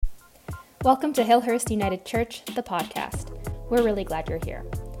Welcome to Hillhurst United Church, the podcast. We're really glad you're here.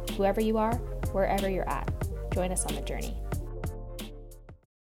 Whoever you are, wherever you're at, join us on the journey.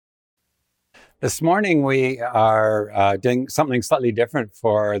 This morning we are doing something slightly different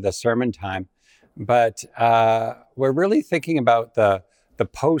for the sermon time, but we're really thinking about the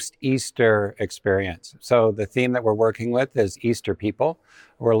post-Easter experience. So the theme that we're working with is Easter people.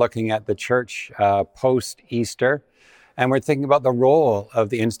 We're looking at the church post-Easter, and we're thinking about the role of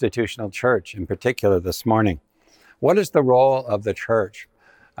the institutional church in particular this morning. What is the role of the church?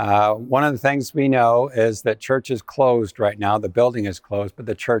 One of the things we know is that church is closed right now. The building is closed, but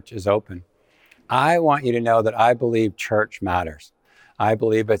the church is open. I want you to know that I believe church matters. I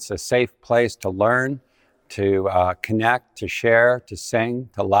believe it's a safe place to learn, to connect, to share, to sing,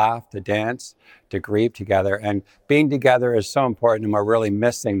 to laugh, to dance, to grieve together. And being together is so important, and we're really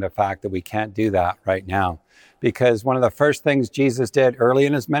missing the fact that we can't do that right now. Because one of the first things Jesus did early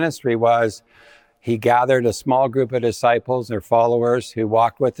in his ministry was he gathered a small group of disciples or followers who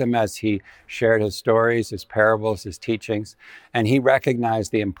walked with him as he shared his stories, his parables, his teachings, and he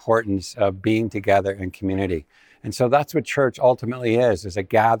recognized the importance of being together in community. And so that's what church ultimately is a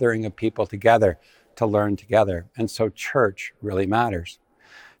gathering of people together to learn together. And so church really matters.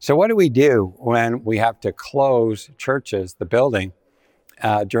 So what do we do when we have to close churches, the building,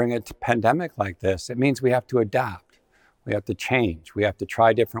 during a pandemic like this? It means we have to adapt. We have to change. We have to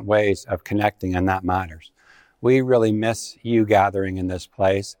try different ways of connecting, and that matters. We really miss you gathering in this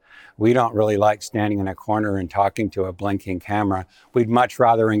place. We don't really like standing in a corner and talking to a blinking camera. We'd much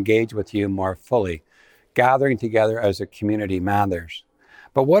rather engage with you more fully. Gathering together as a community matters.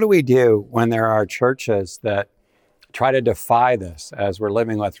 But what do we do when there are churches that try to defy this, as we're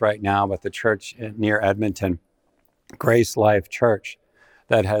living with right now with the church near Edmonton, Grace Life Church,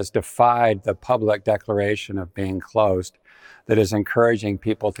 that has defied the public declaration of being closed, that is encouraging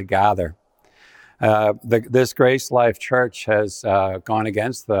people to gather. This Grace Life Church has gone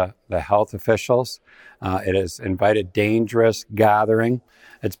against the health officials. It has invited dangerous gathering.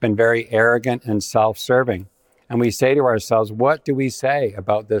 It's been very arrogant and self-serving. And we say to ourselves, what do we say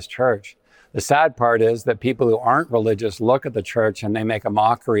about this church? The sad part is that people who aren't religious look at the church and they make a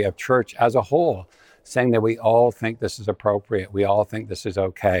mockery of church as a whole, saying that we all think this is appropriate, we all think this is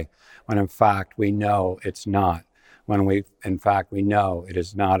okay, when in fact we know it's not. We know it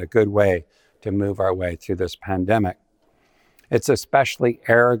is not a good way to move our way through this pandemic. It's especially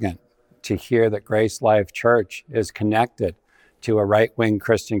arrogant to hear that Grace Life Church is connected to a right-wing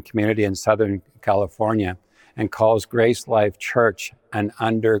Christian community in Southern California and calls Grace Life Church an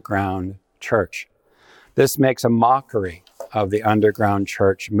underground church. This makes a mockery of the underground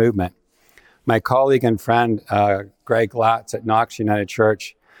church movement. My colleague and friend, Greg Latz at Knox United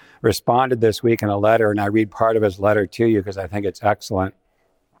Church, responded this week in a letter, and I read part of his letter to you because I think it's excellent.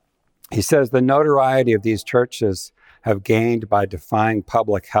 He says, the notoriety of these churches have gained by defying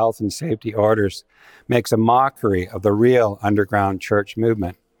public health and safety orders makes a mockery of the real underground church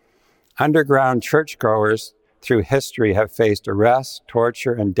movement. Underground churchgoers through history have faced arrest,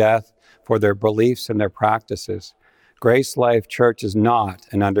 torture, and death for their beliefs and their practices. Grace Life Church is not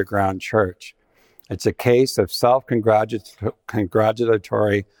an underground church. It's a case of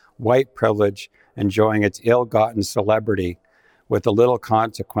self-congratulatory white privilege enjoying its ill-gotten celebrity with a little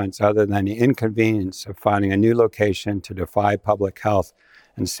consequence other than the inconvenience of finding a new location to defy public health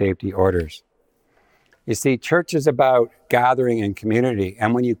and safety orders. You see, church is about gathering in community,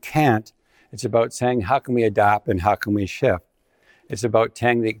 and when you can't, it's about saying, how can we adapt and how can we shift? It's about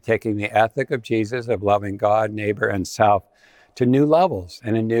taking the ethic of Jesus of loving God, neighbor, and self to new levels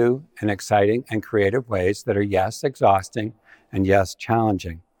and in new and exciting and creative ways that are, yes, exhausting and, yes,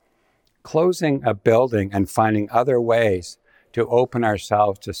 challenging. Closing a building and finding other ways to open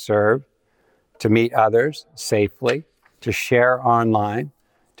ourselves to serve, to meet others safely, to share online,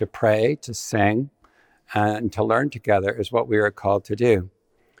 to pray, to sing, and to learn together is what we are called to do.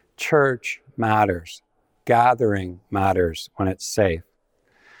 Church matters. Gathering matters when it's safe.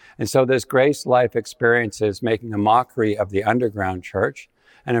 And so this Grace Life experience is making a mockery of the underground church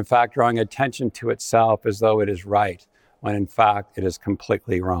and in fact drawing attention to itself as though it is right, when in fact it is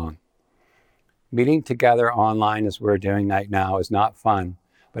completely wrong. Meeting together online as we're doing right now is not fun,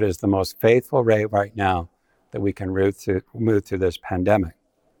 but is the most faithful way right now that we can move through this pandemic.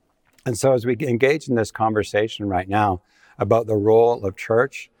 And so as we engage in this conversation right now about the role of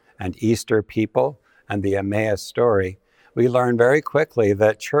church and Easter people and the Emmaus story, we learn very quickly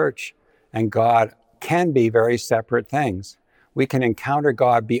that church and God can be very separate things. We can encounter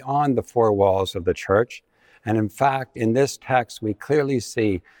God beyond the four walls of the church. And in fact, in this text, we clearly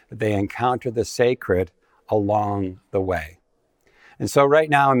see that they encounter the sacred along the way. And so right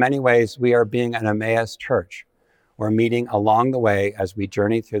now, in many ways, we are being an Emmaus church. We're meeting along the way as we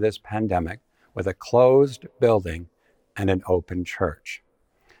journey through this pandemic with a closed building and an open church.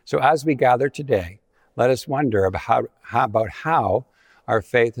 So as we gather today, let us wonder about how our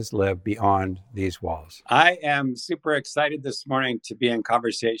faith is lived beyond these walls. I am super excited this morning to be in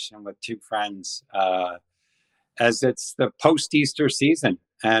conversation with two friends as it's the post-Easter season.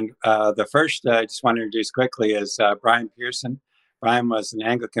 And the first I just want to introduce quickly is Brian Pearson. Brian was an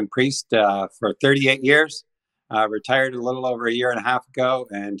Anglican priest for 38 years, retired a little over a year and a half ago,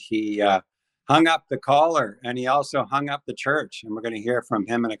 and he hung up the collar and he also hung up the church. And we're going to hear from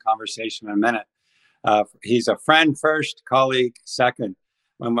him in a conversation in a minute. He's a friend first, colleague second.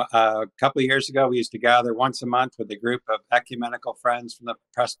 A couple of years ago, we used to gather once a month with a group of ecumenical friends from the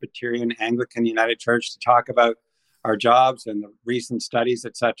Presbyterian Anglican United Church to talk about our jobs and the recent studies,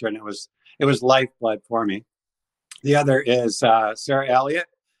 et cetera. And it was lifeblood for me. The other is Sarah Elliott,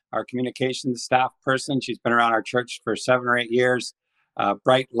 our communications staff person. She's been around our church for 7 or 8 years.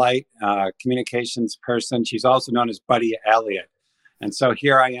 Bright light communications person. She's also known as Buddy Elliott. And so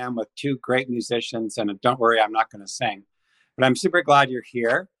here I am with two great musicians. And don't worry, I'm not going to sing. But I'm super glad you're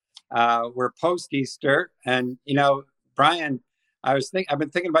here. We're post-Easter. And, Brian, I've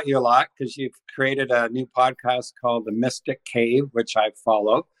been thinking about you a lot because you've created a new podcast called The Mystic Cave, which I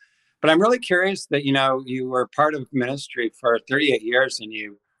follow. But I'm really curious that, you were part of ministry for 38 years and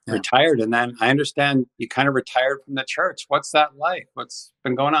you retired. And then I understand you kind of retired from the church. What's that like? What's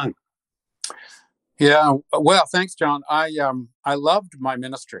been going on? Yeah, well, thanks, John. I loved my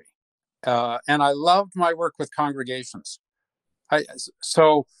ministry and I loved my work with congregations.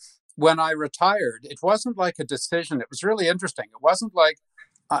 So when I retired, it wasn't like a decision. It was really interesting. It wasn't like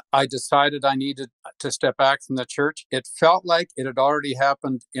I decided I needed to step back from the church. It felt like it had already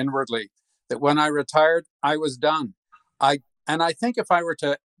happened inwardly, that when I retired, I was done. I think if I were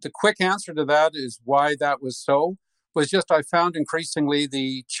the quick answer to that is why that was so, was just I found increasingly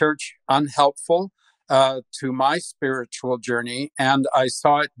the church unhelpful to my spiritual journey, and I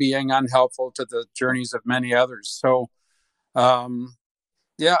saw it being unhelpful to the journeys of many others. So,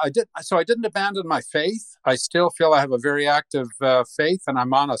 I did. So I didn't abandon my faith. I still feel I have a very active faith, and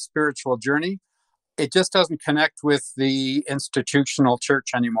I'm on a spiritual journey. It just doesn't connect with the institutional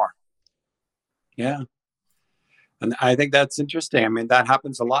church anymore. Yeah. And I think that's interesting. I mean, that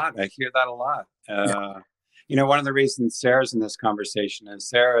happens a lot. I hear that a lot. One of the reasons Sarah's in this conversation is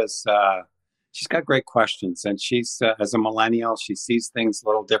Sarah's, she's got great questions. And she's, as a millennial, she sees things a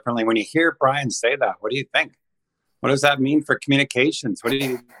little differently. When you hear Brian say that, what do you think? What does that mean for communications? What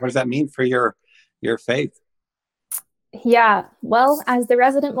does that mean for your faith? Yeah, well, as the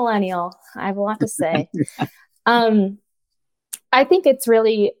resident millennial, I have a lot to say. I think it's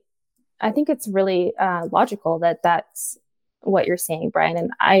really logical that that's what you're saying, Brian. And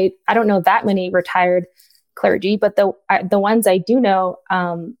I don't know that many retired clergy, but the ones I do know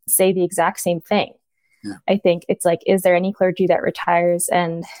say the exact same thing. Yeah. I think it's like, is there any clergy that retires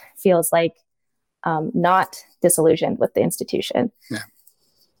and feels like not disillusioned with the institution? Yeah.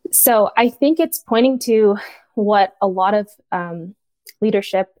 So I think it's pointing to what a lot of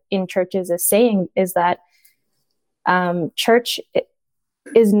leadership in churches is saying, is that church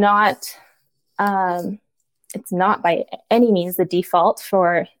is not, it's not by any means the default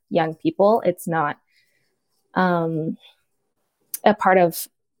for young people. It's not a part of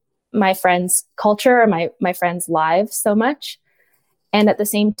my friends' culture or my friends' lives so much. And at the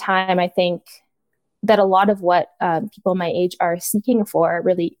same time, I think that a lot of what people my age are seeking for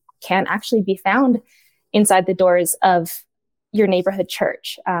really can actually be found inside the doors of your neighborhood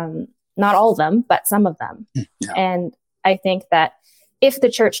church. Not all of them, but some of them. Yeah. And I think that if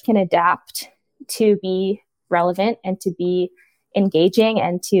the church can adapt to be relevant and to be engaging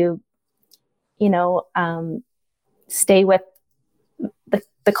and to, stay with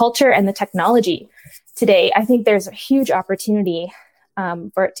the culture and the technology today, I think there's a huge opportunity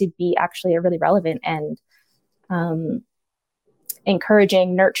for it to be actually a really relevant and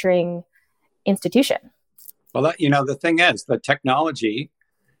encouraging, nurturing institution. Well, the thing is, the technology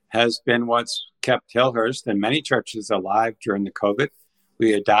has been what's kept Hillhurst and many churches alive during the COVID.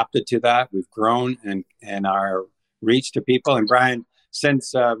 We adapted to that. We've grown in our reach to people. And Brian,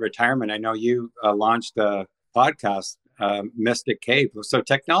 since retirement, I know you launched a podcast, Mystic Cave. So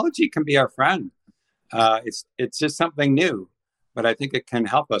technology can be our friend. It's just something new, but I think it can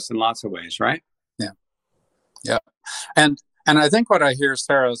help us in lots of ways, right? Yeah. And I think what I hear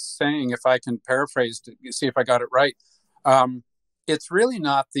Sarah saying, if I can paraphrase to see if I got it right, it's really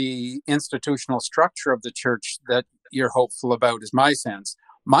not the institutional structure of the church that you're hopeful about, is my sense.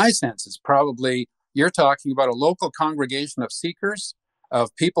 My sense is probably You're talking about a local congregation of seekers,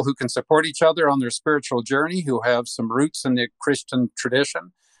 of people who can support each other on their spiritual journey, who have some roots in the Christian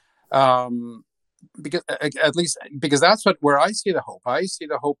tradition. Because at least because that's where I see the hope. I see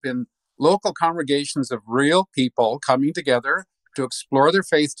the hope in local congregations of real people coming together to explore their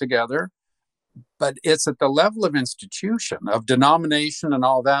faith together. But it's at the level of institution, of denomination and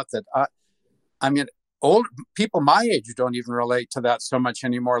all that, I mean, old people my age don't even relate to that so much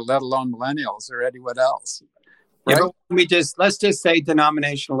anymore, let alone millennials or anyone else. Right? Yeah, but let's just say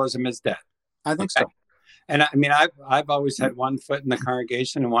denominationalism is dead. I think so. And I mean, I've always had one foot in the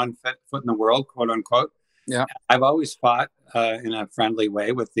congregation and one foot in the world, quote unquote. Yeah. I've always fought in a friendly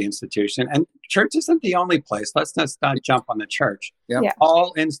way with the institution. And church isn't the only place. Let's not jump on the church. Yeah.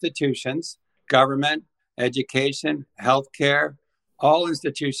 All institutions, government, education, healthcare, all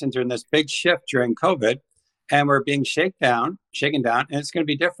institutions are in this big shift during COVID, and we're being shaken down, and it's going to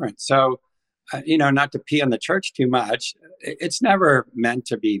be different. So, not to pee on the church too much, it's never meant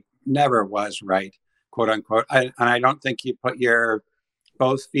to be, never was right, quote unquote. And I don't think you put your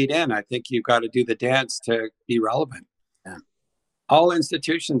both feet in. I think you've got to do the dance to be relevant. Yeah. All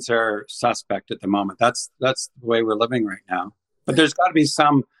institutions are suspect at the moment. That's the way we're living right now. But there's got to be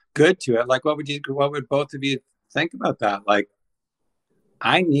some good to it. Like, what would both of you think about that? Like,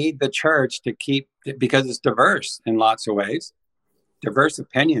 I need the church to keep, because it's diverse in lots of ways, diverse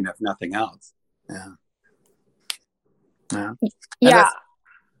opinion, if nothing else. Yeah.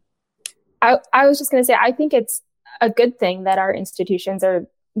 I was just going to say, I think it's a good thing that our institutions are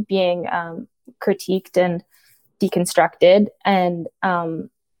being critiqued and deconstructed, and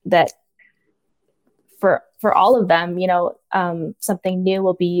that for all of them, something new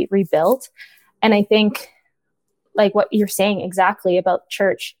will be rebuilt. And I think, like what you're saying exactly about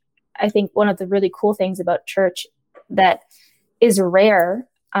church, I think one of the really cool things about church that is rare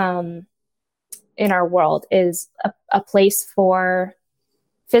in our world is a place for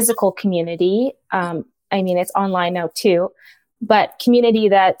physical community. I mean, it's online now too, but community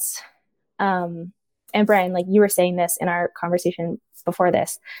that's, and Brian, like you were saying this in our conversation before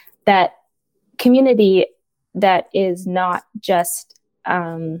this, that community that is not just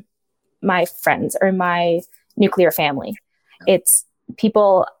my friends or my nuclear family. It's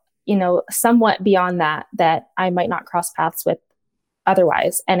people, somewhat beyond that I might not cross paths with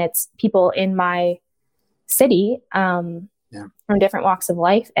otherwise. And it's people in my city from different walks of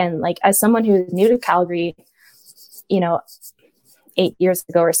life. And like, as someone who's new to Calgary, 8 years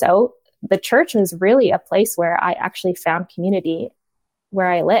ago or so, the church was really a place where I actually found community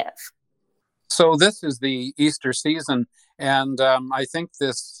where I live. So this is the Easter season. And I think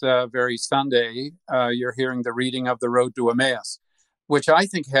this very Sunday, you're hearing the reading of the Road to Emmaus, which I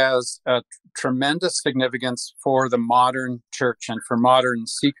think has a tremendous significance for the modern church and for modern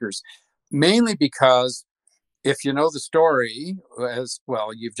seekers, mainly because if you know the story, as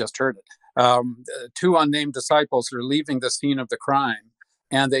well, you've just heard it, two unnamed disciples are leaving the scene of the crime,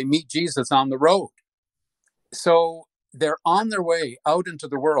 and they meet Jesus on the road. So they're on their way out into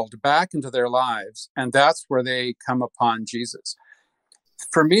the world, back into their lives, and that's where they come upon Jesus.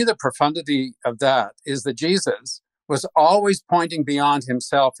 For me, the profundity of that is that Jesus was always pointing beyond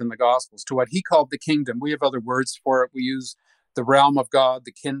himself in the Gospels to what he called the kingdom. We have other words for it. We use the realm of God,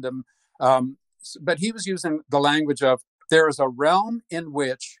 the kingdom. But he was using the language of, there is a realm in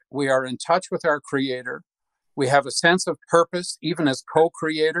which we are in touch with our Creator. We have a sense of purpose, even as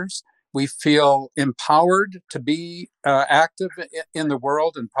co-creators. We feel empowered to be active in the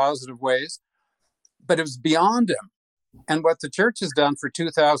world in positive ways. But it was beyond him. And what the church has done for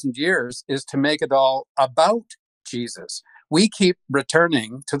 2,000 years is to make it all about Jesus. We keep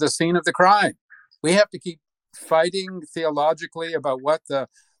returning to the scene of the crime. We have to keep fighting theologically about what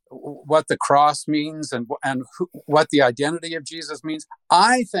the cross means and what the identity of Jesus means.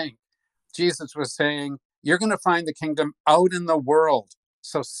 I think Jesus was saying, you're going to find the kingdom out in the world.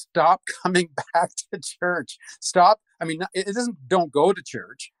 So stop coming back to church. Stop. I mean, it isn't don't go to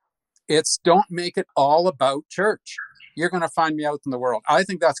church. It's don't make it all about church. You're going to find me out in the world. I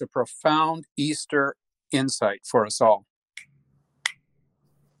think that's a profound Easter insight for us all.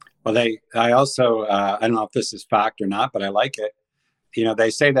 Well, I also, I don't know if this is fact or not, but I like it. They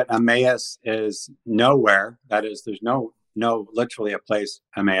say that Emmaus is nowhere. That is, there's no literally a place,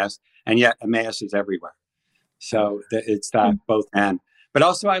 Emmaus, and yet Emmaus is everywhere. So it's that both and. But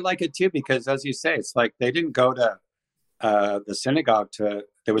also I like it too, because as you say, it's like they didn't go to the synagogue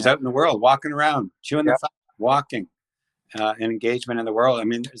they was out in the world, walking around, chewing the fat, walking, and engagement in the world. I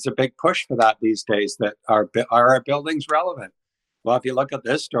mean, there's a big push for that these days, that are our buildings relevant? Well, if you look at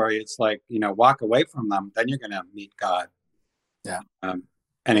this story, it's like, walk away from them, then you're going to meet God. Yeah. And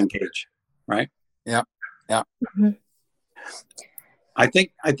engage, right? Yeah. Yeah. Mm-hmm. I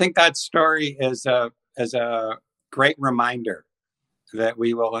think that story is a great reminder that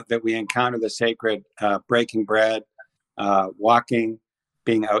we encounter the sacred, breaking bread, walking,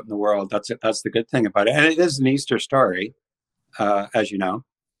 being out in the world. That's the good thing about it, and it is an Easter story, as you know.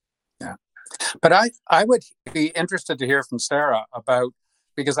 Yeah, but I would be interested to hear from Sarah about,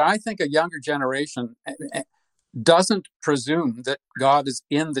 because I think a younger generation doesn't presume that God is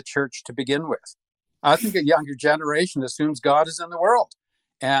in the church to begin with. I think a younger generation assumes God is in the world,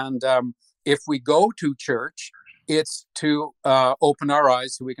 and if we go to church, it's to open our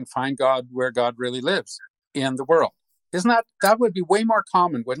eyes so we can find God where God really lives, in the world. Isn't that would be way more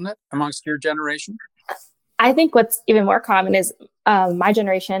common, wouldn't it, amongst your generation? I think what's even more common is my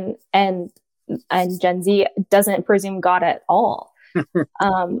generation and Gen Z doesn't presume God at all,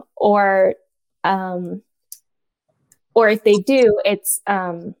 or if they do, it's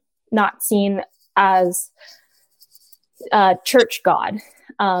not seen as church God.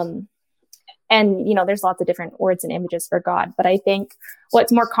 And, there's lots of different words and images for God. But I think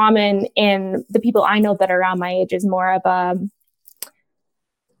what's more common in the people I know that are around my age is more of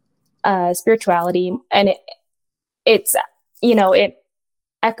a spirituality. And it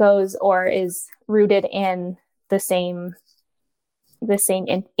echoes or is rooted in the same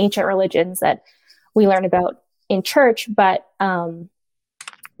ancient religions that we learn about in church, but they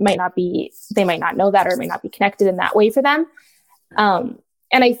might not know that, or may not be connected in that way for them.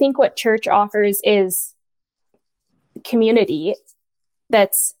 And I think what church offers is community.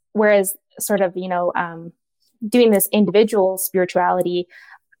 Whereas sort of, doing this individual spirituality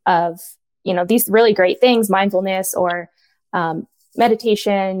of, these really great things, mindfulness or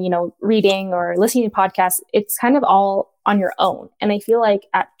meditation, reading or listening to podcasts, it's kind of all on your own. And I feel like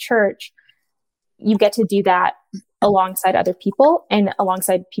at church, you get to do that alongside other people and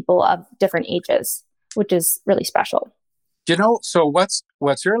alongside people of different ages, which is really special. So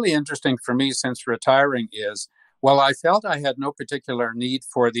what's really interesting for me since retiring is, while I felt I had no particular need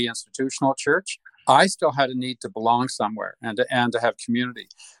for the institutional church, I still had a need to belong somewhere and to have community.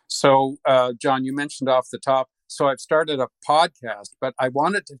 So, John, you mentioned off the top, so I've started a podcast, but I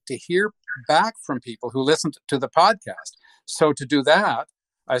wanted to hear back from people who listened to the podcast. So to do that,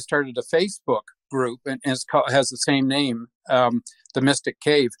 I started a Facebook group, and has the same name, The Mystic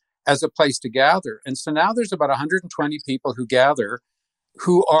Cave, as a place to gather. And so now there's about 120 people who gather,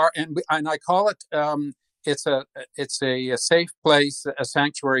 who are, and I call it, it's a safe place, a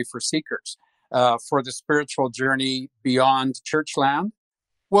sanctuary for seekers, for the spiritual journey beyond churchland.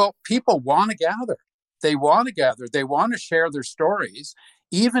 Well, people want to gather. They want to gather. They want to share their stories,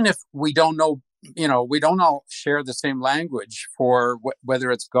 even if we don't know, we don't all share the same language for whether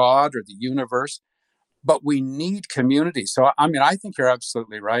it's God or the universe. But we need community. So, I think you're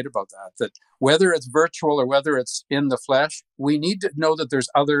absolutely right about that whether it's virtual or whether it's in the flesh, we need to know that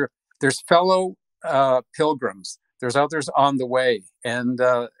there's fellow pilgrims, there's others on the way. And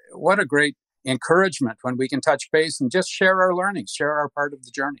what a great encouragement when we can touch base and just share our learnings, share our part of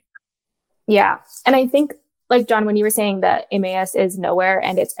the journey. Yeah. And I think, like, John, when you were saying that Emmaus is nowhere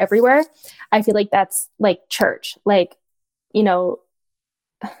and it's everywhere, I feel like that's like church, like,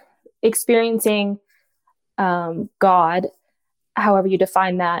 experiencing God, however you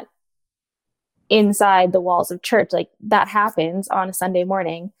define that, inside the walls of church, like that happens on a Sunday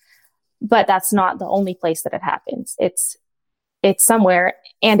morning, but that's not the only place that it happens. It's somewhere,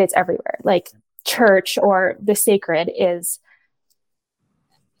 and it's everywhere. Like church or the sacred is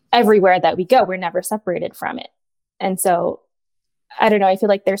everywhere that we go. We're never separated from it. And so I don't know, I feel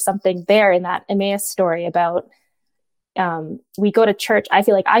like there's something there in that Emmaus story about we go to church. I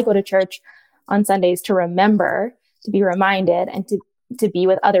feel like I go to church on Sundays to remember, to be reminded, and to be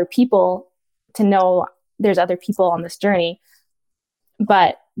with other people, to know there's other people on this journey.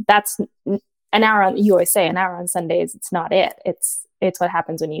 But that's an hour on, you always say an hour on Sundays. It's not it. It's what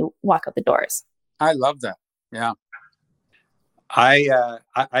happens when you walk out the doors. I love that. Yeah.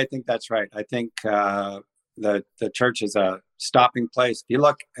 I think that's right. I think the church is a stopping place.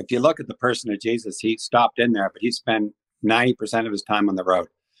 If you look at the person of Jesus, he stopped in there, but he spent 90% of his time on the road,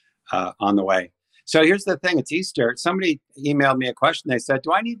 on the way. So here's the thing. It's Easter. Somebody emailed me a question. They said,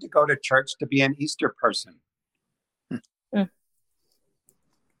 do I need to go to church to be an Easter person? Mm.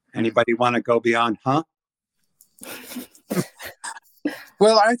 Anybody want to go beyond, huh?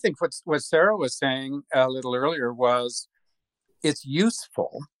 Well, I think what Sarah was saying a little earlier was, it's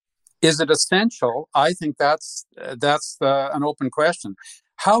useful. Is it essential? I think that's an open question.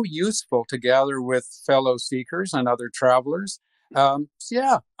 How useful to gather with fellow seekers and other travelers?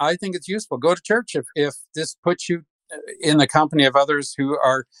 Yeah, I think it's useful. Go to church if this puts you in the company of others who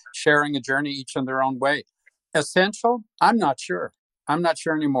are sharing a journey each in their own way. Essential? I'm not sure. I'm not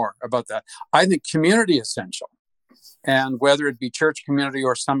sure anymore about that. I think community essential. And whether it be church community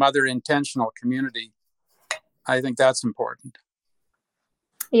or some other intentional community, I think that's important.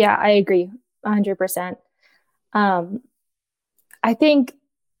 Yeah, I agree 100%. I think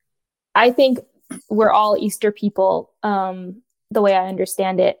we're all Easter people, the way I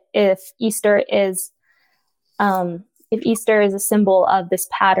understand it. If Easter is a symbol of this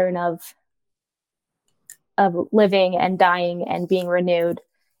pattern of living and dying and being renewed,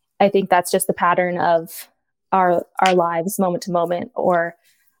 I think that's just the pattern of our lives moment to moment, or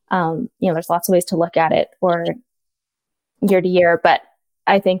there's lots of ways to look at it, or year to year, but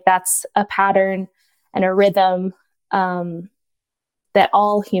I think that's a pattern and a rhythm that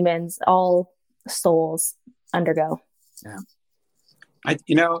all humans, all souls undergo. Yeah.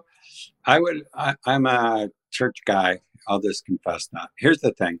 I'm a church guy. I'll just confess that. Here's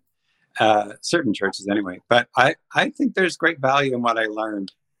the thing. Certain churches anyway, but I think there's great value in what I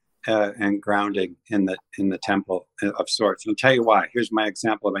learned and grounding in the temple of sorts. And I'll tell you why. Here's my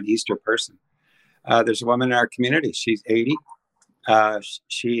example of an Easter person. There's a woman in our community. She's 80.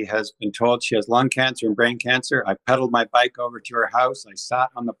 She has been told she has lung cancer and brain cancer. I pedaled my bike over to her house. I sat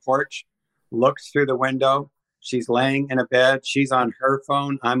on the porch, looked through the window. She's laying in a bed. She's on her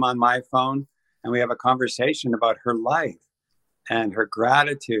phone. I'm on my phone. And we have a conversation about her life and her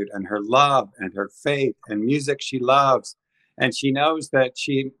gratitude and her love and her faith and music she loves. And she knows that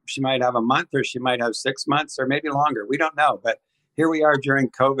she might have a month, or she might have 6 months, or maybe longer. We don't know. But here we are during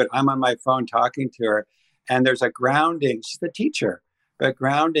COVID. I'm on my phone talking to her. And there's a grounding. She's the teacher, but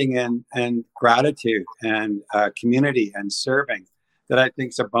grounding and gratitude and community and serving that I think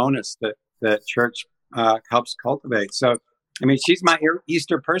is a bonus that church helps cultivate. So, I mean, she's my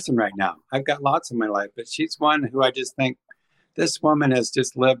Easter person right now. I've got lots in my life, but she's one who I just think this woman has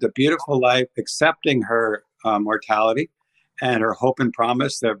just lived a beautiful life, accepting her mortality and her hope and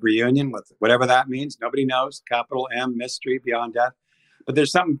promise of reunion with whatever that means. Nobody knows. Capital M, mystery beyond death. But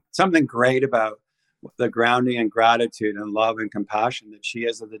there's something great about the grounding and gratitude and love and compassion that she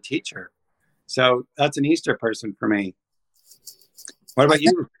is as a teacher. So that's an Easter person for me. What about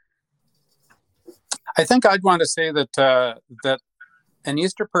you? I think I'd want to say that an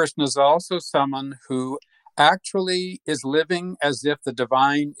Easter person is also someone who actually is living as if the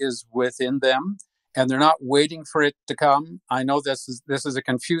divine is within them, and they're not waiting for it to come. I know this is a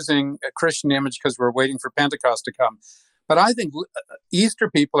confusing Christian image because we're waiting for Pentecost to come. But I think Easter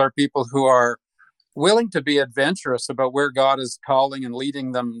people are people who are willing to be adventurous about where God is calling and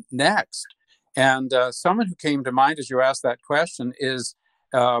leading them next. And someone who came to mind as you asked that question is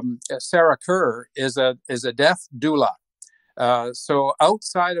Sarah Kerr is a death doula. So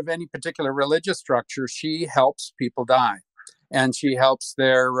outside of any particular religious structure, she helps people die, and she helps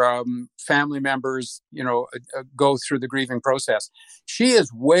their family members, go through the grieving process. She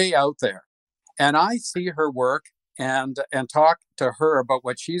is way out there, and I see her work and talk to her about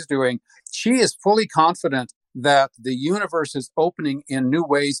what she's doing. She is fully confident that the universe is opening in new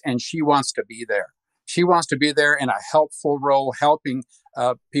ways, and she wants to be there. She wants to be there in a helpful role, helping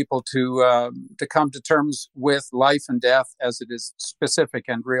people to come to terms with life and death as it is specific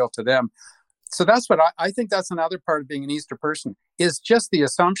and real to them. So that's what I think that's another part of being an Easter person, is just the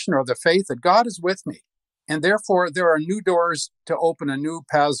assumption or the faith that God is with me. And therefore, there are new doors to open and new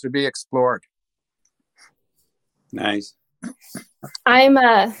paths to be explored. Nice. I'm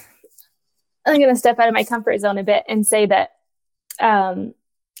going to step out of my comfort zone a bit and say that I'm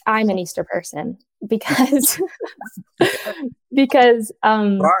an Easter person because because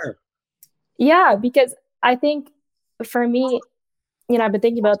I think for me, I've been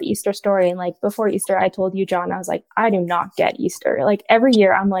thinking about the Easter story, and like before Easter, I told you, John, I was like, I do not get Easter. Like every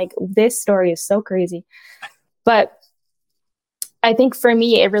year I'm like, this story is so crazy. But I think for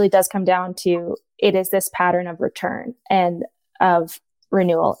me, it really does come down to, it is this pattern of return and of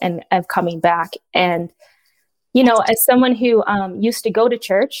renewal and of coming back. And, as someone who used to go to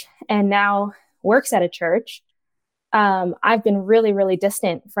church and now works at a church, I've been really, really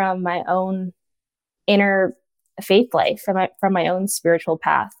distant from my own inner faith life, from my own spiritual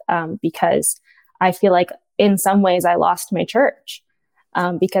path, because I feel like in some ways I lost my church.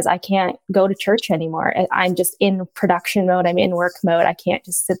 Because I can't go to church anymore. I'm just in production mode. I'm in work mode. I can't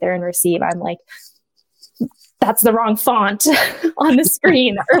just sit there and receive. I'm like, that's the wrong font on the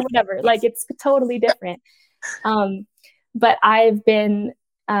screen or whatever. Like it's totally different. But I've been,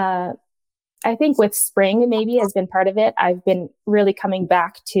 I think with spring maybe has been part of it. I've been really coming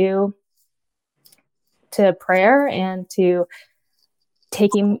back to prayer and to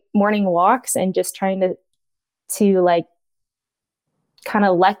taking morning walks and just trying to to like kind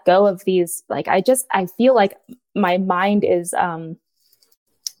of let go of these. Like, I feel like my mind is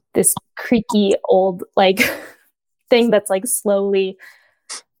this creaky old like thing that's like slowly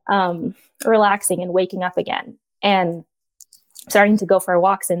relaxing and waking up again, and starting to go for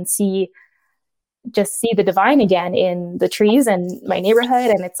walks and see the divine again in the trees and my neighborhood.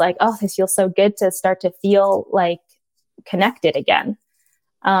 And it's like, oh, this feels so good to start to feel like connected again.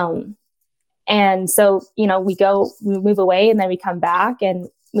 And so, we move away and then we come back and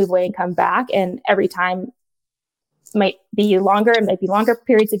move away and come back. And every time might be longer, it might be longer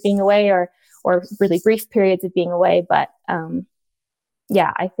periods of being away or really brief periods of being away. But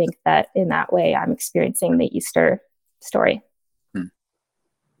yeah, I think that in that way, I'm experiencing the Easter story.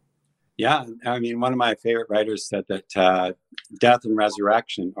 Yeah, I mean, one of my favorite writers said that death and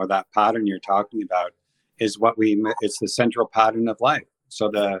resurrection, or that pattern you're talking about, is it's the central pattern of life. So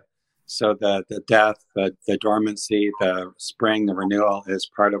the death, the dormancy, the spring, the renewal is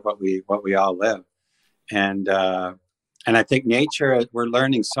part of what we all live. And I think nature, we're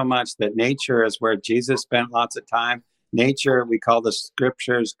learning so much that nature is where Jesus spent lots of time. Nature, we call the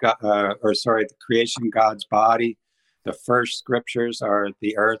scriptures, the creation God's body. The first scriptures are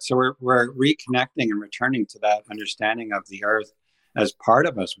the earth. So we're reconnecting and returning to that understanding of the earth as part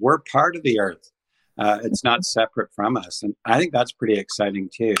of us. We're part of the earth. It's not separate from us. And I think that's pretty exciting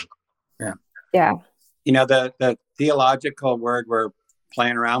too. Yeah. Yeah. The theological word we're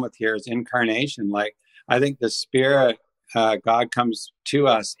playing around with here is incarnation. Like, I think the Spirit, God comes to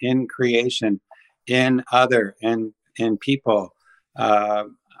us in creation, in other, and in people.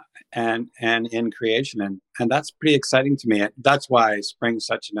 And in creation, and that's pretty exciting to me. That's why spring's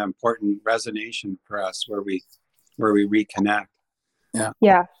such an important resonation for us, where we reconnect.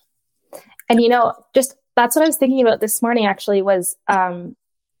 Yeah. And just that's what I was thinking about this morning. Actually, was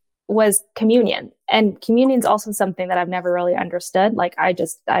communion, and communion is also something that I've never really understood. Like, I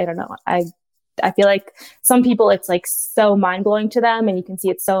don't know. I feel like some people, it's like so mind blowing to them, and you can see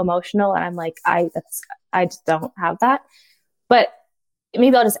it's so emotional, and I'm like, I just don't have that, but.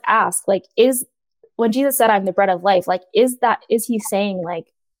 Maybe I'll just ask, like, when Jesus said, I'm the bread of life, like, is he saying, like,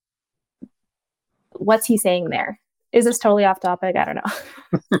 what's he saying there? Is this totally off topic? I don't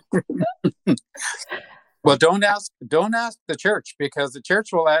know. Well, don't ask the church, because the church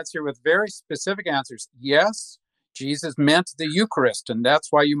will answer with very specific answers. Yes, Jesus meant the Eucharist, and that's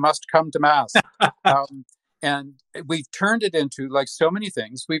why you must come to Mass. And we've turned it into, like so many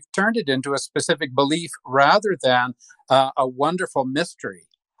things, we've turned it into a specific belief rather than a wonderful mystery.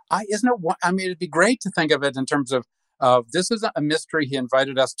 It'd be great to think of it in terms of this is a mystery he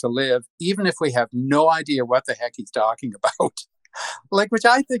invited us to live, even if we have no idea what the heck he's talking about. Which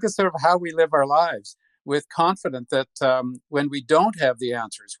I think is sort of how we live our lives, with confidence that when we don't have the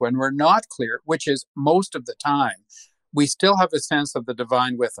answers, when we're not clear, which is most of the time, we still have a sense of the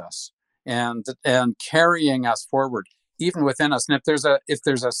divine with us. And carrying us forward, even within us. And if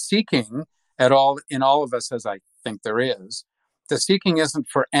there's a seeking at all in all of us, as I think there is, the seeking isn't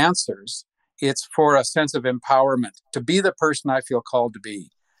for answers; it's for a sense of empowerment to be the person I feel called to be,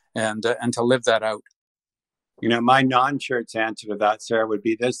 and to live that out. My non-church answer to that, Sarah, would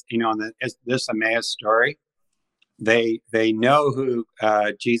be this. In this Emmaus story, they know who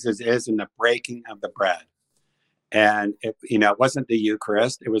Jesus is in the breaking of the bread. And it wasn't the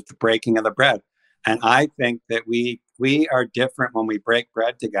Eucharist; it was the breaking of the bread. And I think that we are different when we break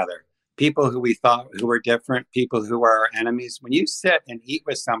bread together. People who we thought who were different, people who are our enemies. When you sit and eat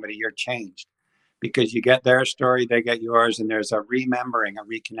with somebody, you're changed, because you get their story, they get yours, and there's a remembering, a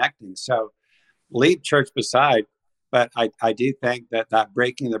reconnecting. So leave church beside, but I do think that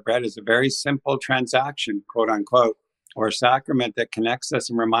breaking of the bread is a very simple transaction, quote unquote, or sacrament that connects us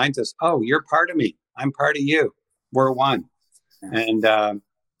and reminds us, oh, you're part of me, I'm part of you. We're one. And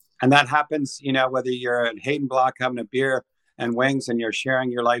that happens, whether you're at Hayden Block having a beer and wings and you're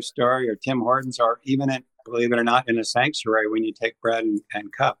sharing your life story, or Tim Hortons, or even believe it or not, in a sanctuary when you take bread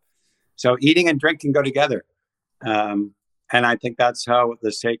and cup. So eating and drinking go together. And I think that's how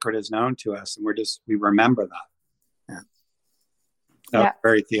the sacred is known to us. And we remember that. Yeah.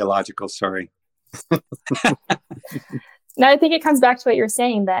 Very theological, sorry. No, I think it comes back to what you're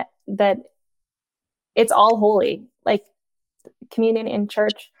saying, that it's all holy, like communion in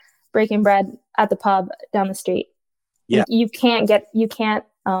church, breaking bread at the pub down the street. Yeah. You can't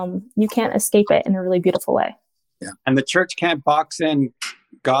escape it in a really beautiful way. Yeah. And the church can't box in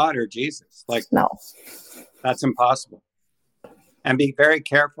God or Jesus. No, that's impossible. And be very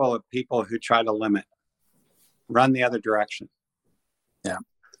careful of people who try to limit, run the other direction. Yeah.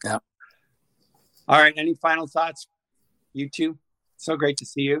 Yeah. All right. Any final thoughts? You two? So great to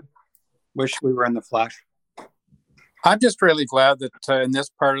see you. Wish we were in the flesh. I'm just really glad that in this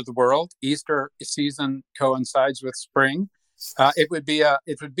part of the world, Easter season coincides with spring. It would be an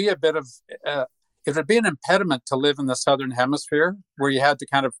impediment to live in the Southern Hemisphere where you had to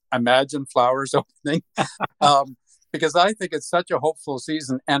kind of imagine flowers opening, because I think it's such a hopeful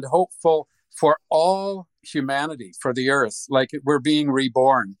season and hopeful for all humanity, for the earth, like we're being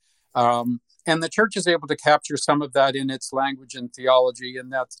reborn. And the church is able to capture some of that in its language and theology,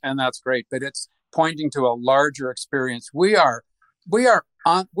 and that's great. But it's pointing to a larger experience. We are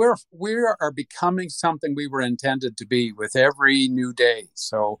becoming something we were intended to be with every new day.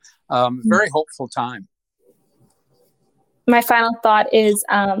 So very hopeful time. My final thought is,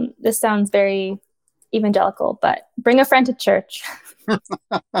 this sounds very evangelical, but bring a friend to church.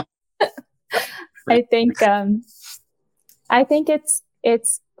 I think it's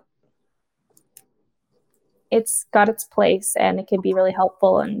got its place, and it can be really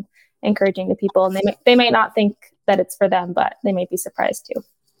helpful and encouraging to people. And they might not think that it's for them, but they might be surprised too.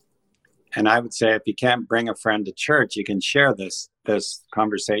 And I would say if you can't bring a friend to church, you can share this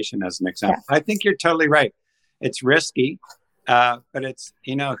conversation as an example. Yeah. I think you're totally right. It's risky, but it's,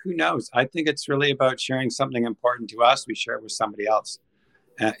 who knows? I think it's really about sharing something important to us. We share it with somebody else.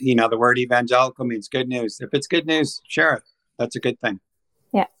 The word evangelical means good news. If it's good news, share it. That's a good thing.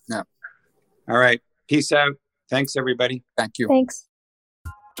 Yeah. All right. Peace out. Thanks, everybody. Thank you. Thanks.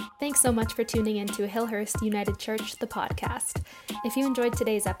 Thanks so much for tuning in to Hillhurst United Church, the podcast. If you enjoyed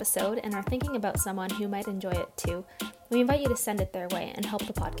today's episode and are thinking about someone who might enjoy it too, we invite you to send it their way and help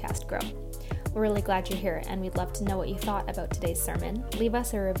the podcast grow. We're really glad you're here, and we'd love to know what you thought about today's sermon. Leave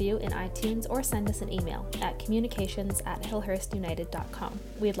us a review in iTunes or send us an email at communications@hillhurstunited.com.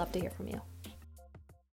 We'd love to hear from you.